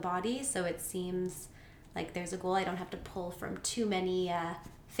along the body. So it seems like there's a goal. I don't have to pull from too many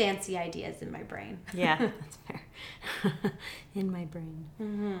fancy ideas in my brain. Yeah, that's fair. In my brain.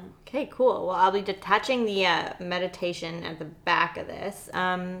 Okay, cool. Well, I'll be detaching the meditation at the back of this.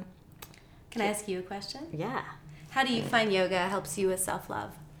 Can I ask you a question? Yeah. How do you find yoga helps you with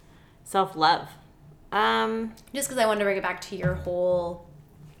self-love? Self-love. Just because I wanted to bring it back to your whole...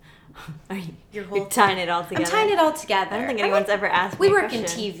 You're tying it all together. I'm tying it all together. I don't think anyone's ever asked we me a work in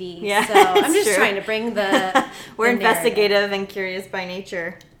question. TV, Yeah, so I'm it's just true. trying to bring the We're the investigative and curious by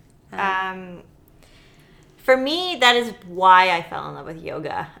nature. For me, that is why I fell in love with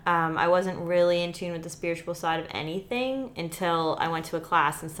yoga. I wasn't really in tune with the spiritual side of anything until I went to a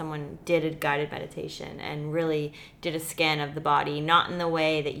class and someone did a guided meditation and really did a scan of the body. Not in the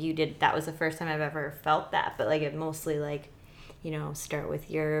way that you did. That was the first time I've ever felt that, but like it mostly like, you know, start with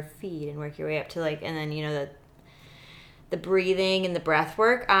your feet and work your way up to like, and then, you know, the breathing and the breath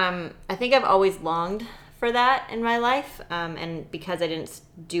work. I think I've always longed for that in my life. And because I didn't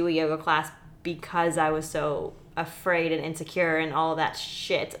do a yoga class because I was so afraid and insecure and all that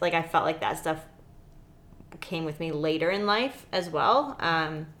shit, like I felt like that stuff came with me later in life as well.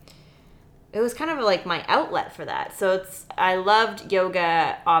 It was kind of like my outlet for that. So I loved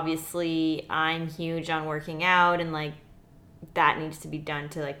yoga. Obviously, I'm huge on working out, and like that needs to be done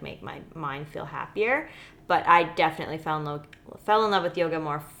to like make my mind feel happier. But I definitely fell in love with yoga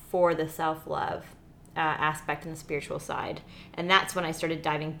more for the self-love aspect and the spiritual side. And that's when I started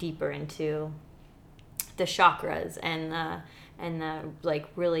diving deeper into the chakras and the like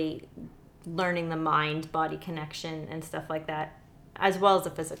really learning the mind-body connection and stuff like that, as well as the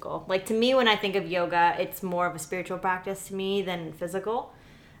physical. Like, to me, when I think of yoga, it's more of a spiritual practice to me than physical,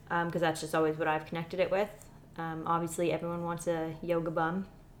 because that's just always what I've connected it with. Obviously, everyone wants a yoga bum.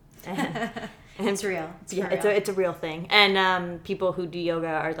 And It's real. It's a real thing. And people who do yoga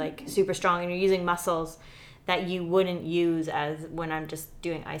are like super strong, and you're using muscles that you wouldn't use as when I'm just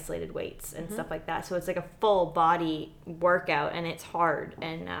doing isolated weights and stuff like that. So it's like a full body workout, and it's hard.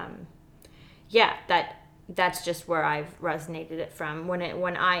 And that's just where I've resonated it from. When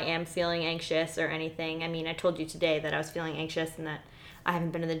I am feeling anxious or anything, I mean, I told you today that I was feeling anxious and that I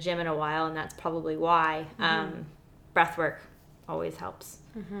haven't been to the gym in a while, and that's probably why. Breath work always helps.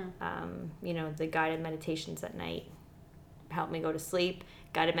 The guided meditations at night help me go to sleep.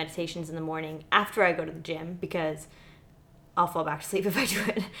 Guided meditations in the morning after I go to the gym, because I'll fall back to sleep if I do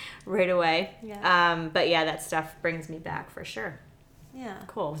it right away. Yeah. But yeah, that stuff brings me back for sure. Yeah.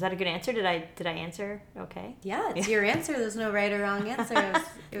 Cool. Was that a good answer? Did I answer okay? Yeah, it's your answer. There's no right or wrong answer.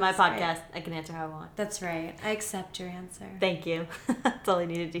 It My was podcast, great. I can answer how I want. That's right. I accept your answer. Thank you. That's all I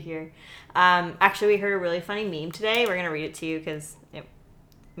needed to hear. Actually, we heard a really funny meme today. We're going to read it to you because it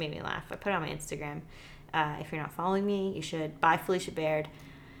made me laugh. I put it on my Instagram. If you're not following me, you should. By Felicia Baird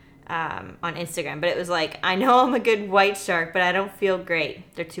on Instagram. But it was like, I know I'm a good white shark, but I don't feel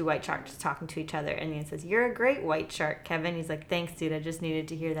great. They're two white sharks talking to each other. And he says, "You're a great white shark, Kevin." He's like, "Thanks, dude. I just needed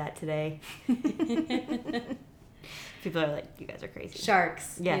to hear that today." People are like, "You guys are crazy."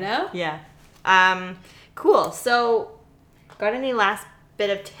 Sharks, Yeah. you know? Yeah. Cool. So, got any last bit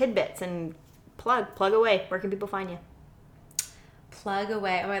of tidbits and plug away? Where can people find you? Plug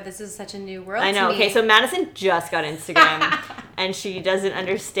away. Oh, this is such a new world I know. to me. Okay, so Madison just got Instagram, and she doesn't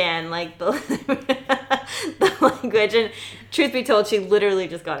understand like the language. And truth be told, she literally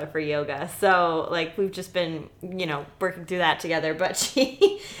just got it for yoga. So like we've just been working through that together. But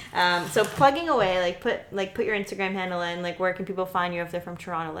she, so plugging away, put your Instagram handle in. Like, where can people find you if they're from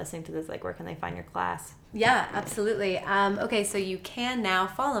Toronto listening to this? Like, where can they find your class? Yeah, absolutely. Okay, so you can now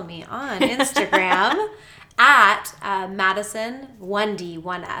follow me on Instagram at Madison 1D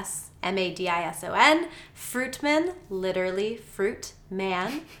 1S Madison Fruitman, literally fruit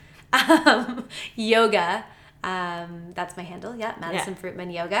man, yoga. That's my handle. Yeah, Madison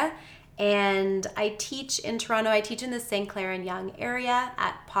Fruitman Yoga. And I teach in Toronto. I teach in the St. Clair and Yonge area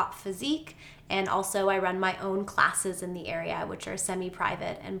at Pop Physique. And also I run my own classes in the area, which are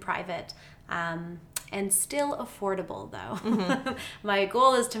semi-private and private. And still affordable, though. My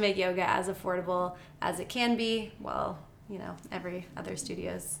goal is to make yoga as affordable as it can be. Well, every other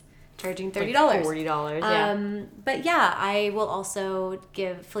studio's charging $30. Like $40, yeah. But yeah, I will also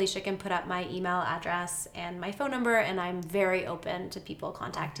Felicia can put up my email address and my phone number, and I'm very open to people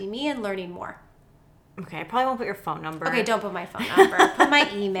contacting me and learning more. Okay, I probably won't put your phone number. Okay, don't put my phone number. Put my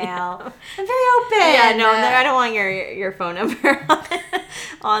email. I'm very open. Yeah, no, I don't want your phone number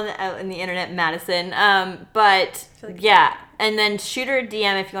out in the internet, Madison. But yeah, and then shoot her a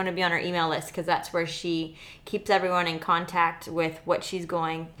DM if you want to be on her email list, because that's where she keeps everyone in contact with what she's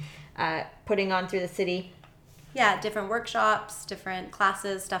putting on through the city. Yeah, different workshops, different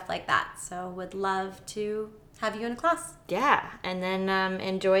classes, stuff like that. So would love to have you in a class. Yeah, and then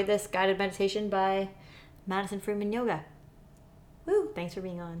enjoy this guided meditation by Madison Fruitman Yoga. Woo! Thanks for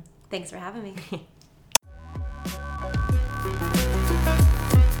being on. Thanks for having me.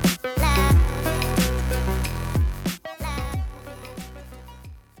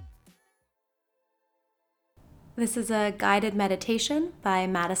 This is a guided meditation by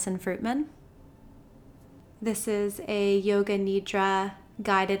Madison Fruitman. This is a Yoga Nidra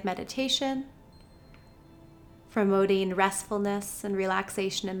guided meditation promoting restfulness and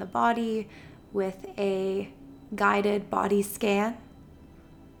relaxation in the body with a guided body scan.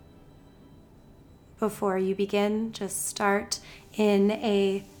 Before you begin, just start in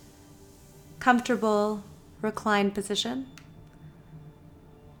a comfortable reclined position.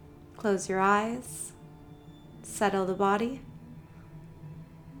 Close your eyes, settle the body.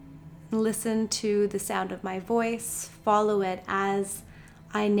 Listen to the sound of my voice, follow it as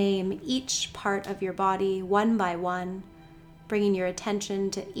I name each part of your body one by one, bringing your attention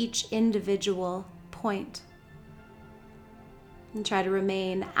to each individual point. And try to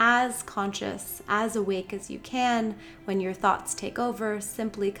remain as conscious, as awake as you can. When your thoughts take over,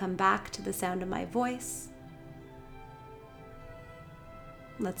 simply come back to the sound of my voice.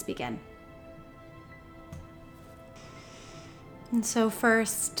 Let's begin. And so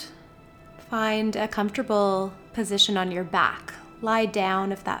first, find a comfortable position on your back. Lie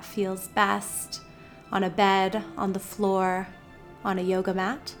down if that feels best, on a bed, on the floor, on a yoga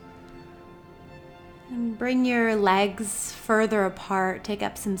mat. And bring your legs further apart, take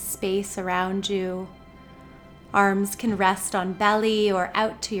up some space around you. Arms can rest on belly or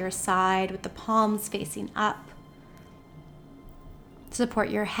out to your side with the palms facing up. Support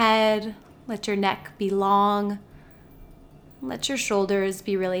your head, let your neck be long, let your shoulders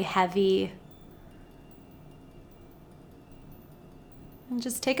be really heavy. And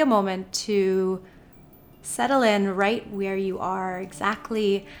just take a moment to settle in right where you are,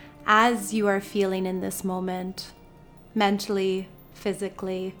 exactly as you are feeling in this moment, mentally,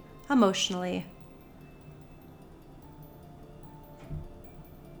 physically, emotionally.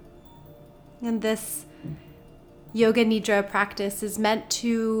 And this Yoga Nidra practice is meant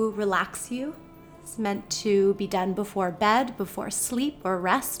to relax you. It's meant to be done before bed, before sleep or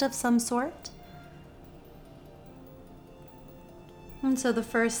rest of some sort. And so the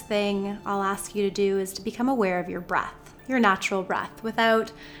first thing I'll ask you to do is to become aware of your breath, your natural breath,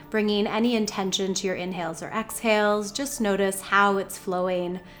 without bringing any intention to your inhales or exhales. Just notice how it's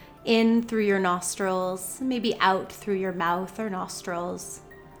flowing in through your nostrils, maybe out through your mouth or nostrils.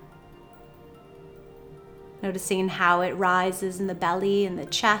 Noticing how it rises in the belly, in the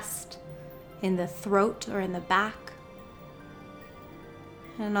chest, in the throat or in the back.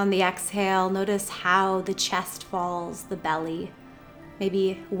 And on the exhale, notice how the chest falls, the belly,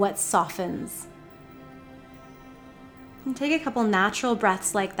 maybe what softens. And take a couple natural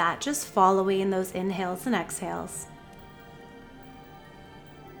breaths like that, just following those inhales and exhales.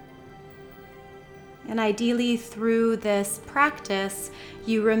 And ideally, through this practice,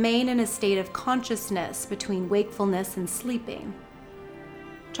 you remain in a state of consciousness between wakefulness and sleeping.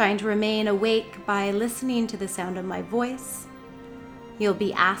 Trying to remain awake by listening to the sound of my voice. You'll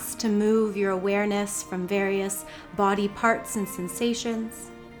be asked to move your awareness from various body parts and sensations.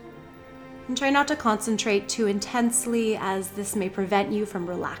 And try not to concentrate too intensely, as this may prevent you from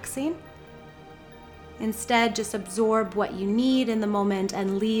relaxing. Instead, just absorb what you need in the moment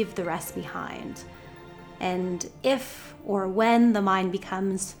and leave the rest behind. And if or when the mind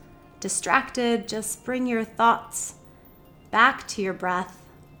becomes distracted, just bring your thoughts back to your breath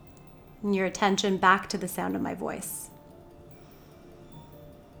and your attention back to the sound of my voice.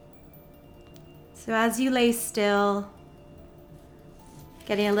 So as you lay still,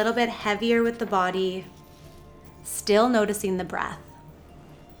 getting a little bit heavier with the body, still noticing the breath,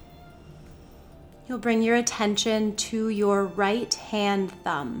 you'll bring your attention to your right hand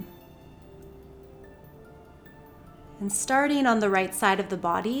thumb. And starting on the right side of the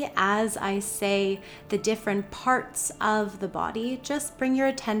body, as I say the different parts of the body, just bring your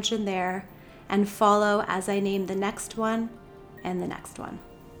attention there and follow as I name the next one and the next one.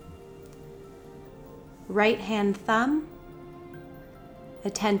 Right hand thumb,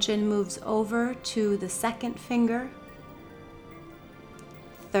 attention moves over to the second finger,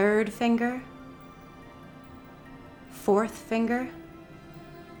 third finger, fourth finger,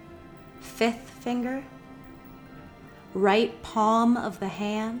 fifth finger, right palm of the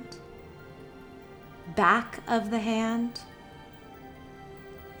hand, back of the hand,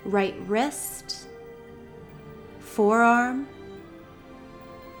 right wrist, forearm,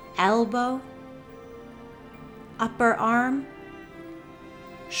 elbow, upper arm,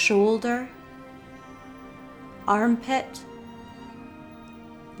 shoulder, armpit,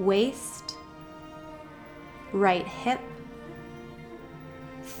 waist, right hip,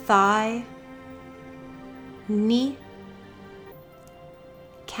 thigh, knee,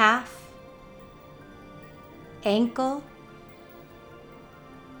 calf, ankle,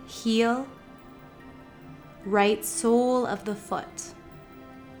 heel, right sole of the foot,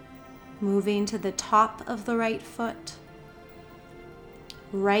 moving to the top of the right foot,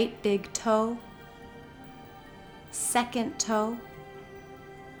 right big toe, second toe,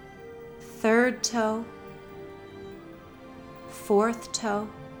 third toe, fourth toe,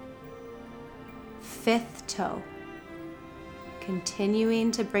 fifth toe.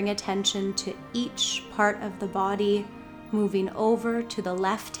 Continuing to bring attention to each part of the body, moving over to the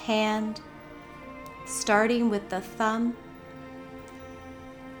left hand, starting with the thumb,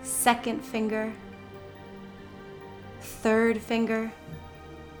 second finger, third finger,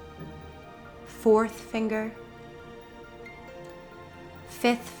 fourth finger,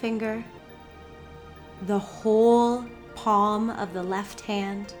 fifth finger, the whole palm of the left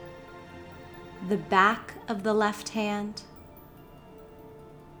hand, the back of the left hand,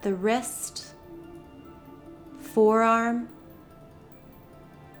 the wrist, forearm,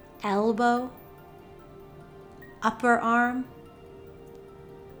 elbow, upper arm,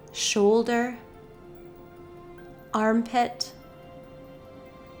 shoulder, armpit,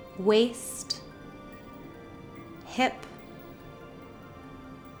 waist, hip,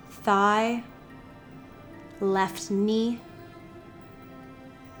 thigh, left knee,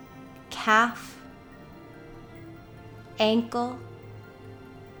 calf, ankle,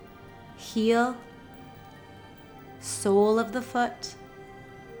 heel, sole of the foot,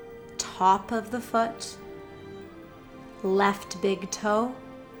 top of the foot, left big toe,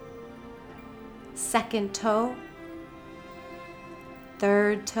 second toe,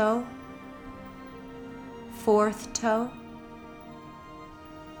 third toe, fourth toe,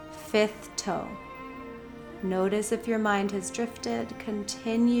 fifth toe. Notice if your mind has drifted.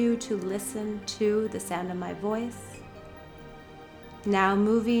 Continue to listen to the sound of my voice. Now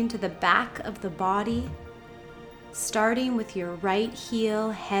moving to the back of the body, starting with your right heel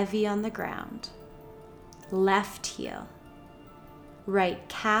heavy on the ground, left heel, right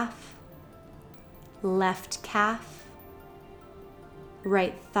calf, left calf,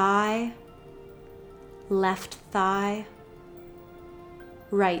 right thigh, left thigh,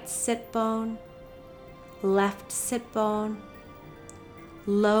 right sit bone, left sit bone,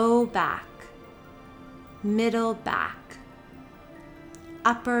 low back, middle back,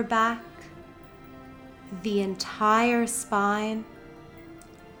 upper back, the entire spine,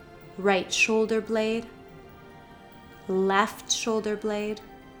 right shoulder blade, left shoulder blade,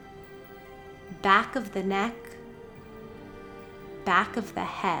 back of the neck, back of the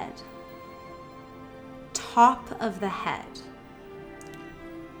head, top of the head,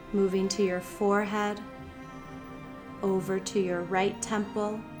 moving to your forehead, over to your right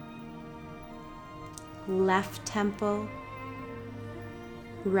temple, left temple,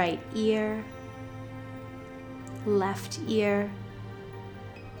 right ear, left ear,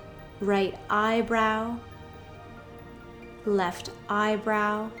 right eyebrow, left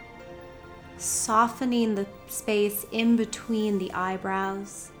eyebrow, softening the space in between the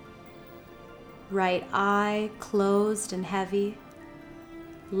eyebrows, right eye closed and heavy,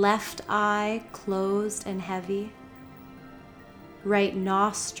 left eye closed and heavy, right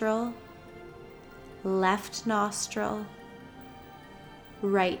nostril, left nostril,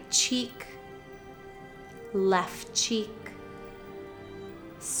 right cheek, left cheek,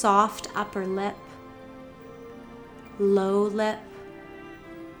 soft upper lip, low lip,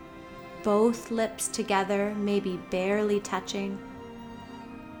 both lips together, maybe barely touching,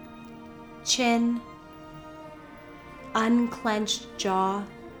 chin, unclenched jaw,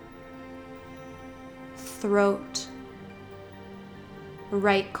 throat,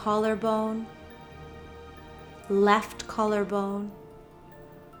 right collarbone, left collarbone,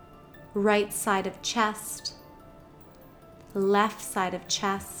 right side of chest, left side of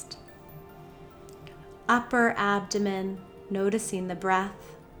chest, upper abdomen, noticing the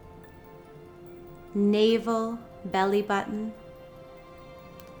breath, navel, belly button,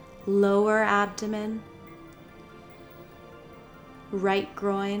 lower abdomen, right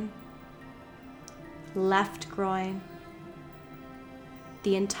groin, left groin,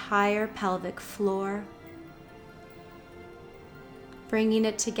 the entire pelvic floor, bringing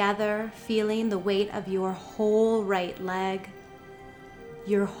it together, feeling the weight of your whole right leg,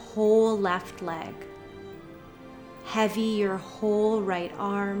 your whole left leg, heavy your whole right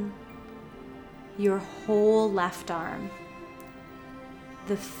arm, your whole left arm,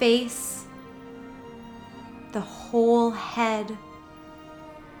 the face, the whole head,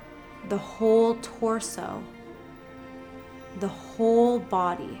 the whole torso, the whole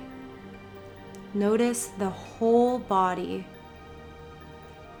body. Notice the whole body,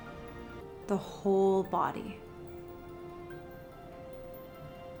 the whole body.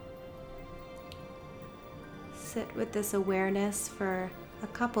 Sit with this awareness for a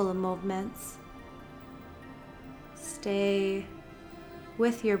couple of moments. Stay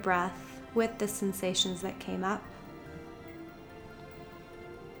with your breath, with the sensations that came up.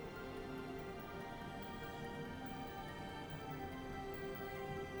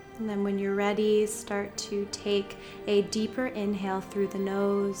 And then when you're ready, start to take a deeper inhale through the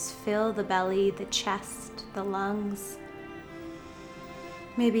nose, fill the belly, the chest, the lungs.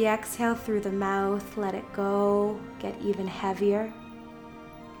 Maybe exhale through the mouth, let it go, get even heavier.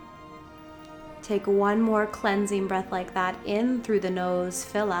 Take one more cleansing breath like that, in through the nose,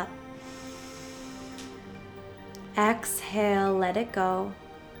 fill up. Exhale, let it go.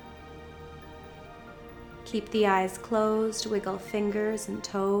 Keep the eyes closed, wiggle fingers and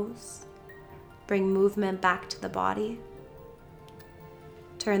toes. Bring movement back to the body.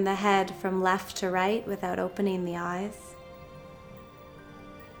 Turn the head from left to right without opening the eyes.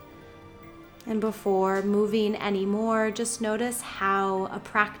 And before moving anymore, just notice how a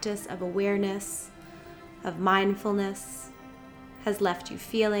practice of awareness, of mindfulness, has left you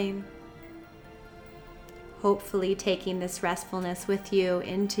feeling. Hopefully taking this restfulness with you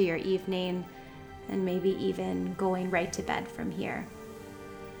into your evening and maybe even going right to bed from here.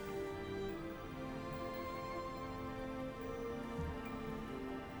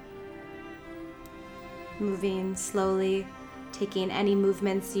 Moving slowly, taking any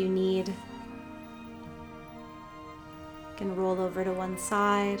movements you need. You can roll over to one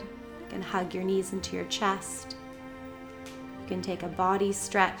side. You can hug your knees into your chest. You can take a body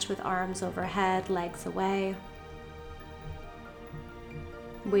stretch with arms overhead, legs away.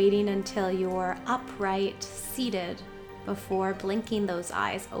 Waiting until you're upright, seated, before blinking those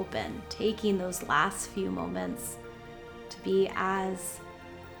eyes open, taking those last few moments to be as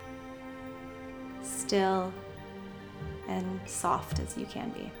still and soft as you can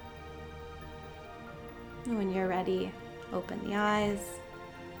be. And when you're ready, open the eyes.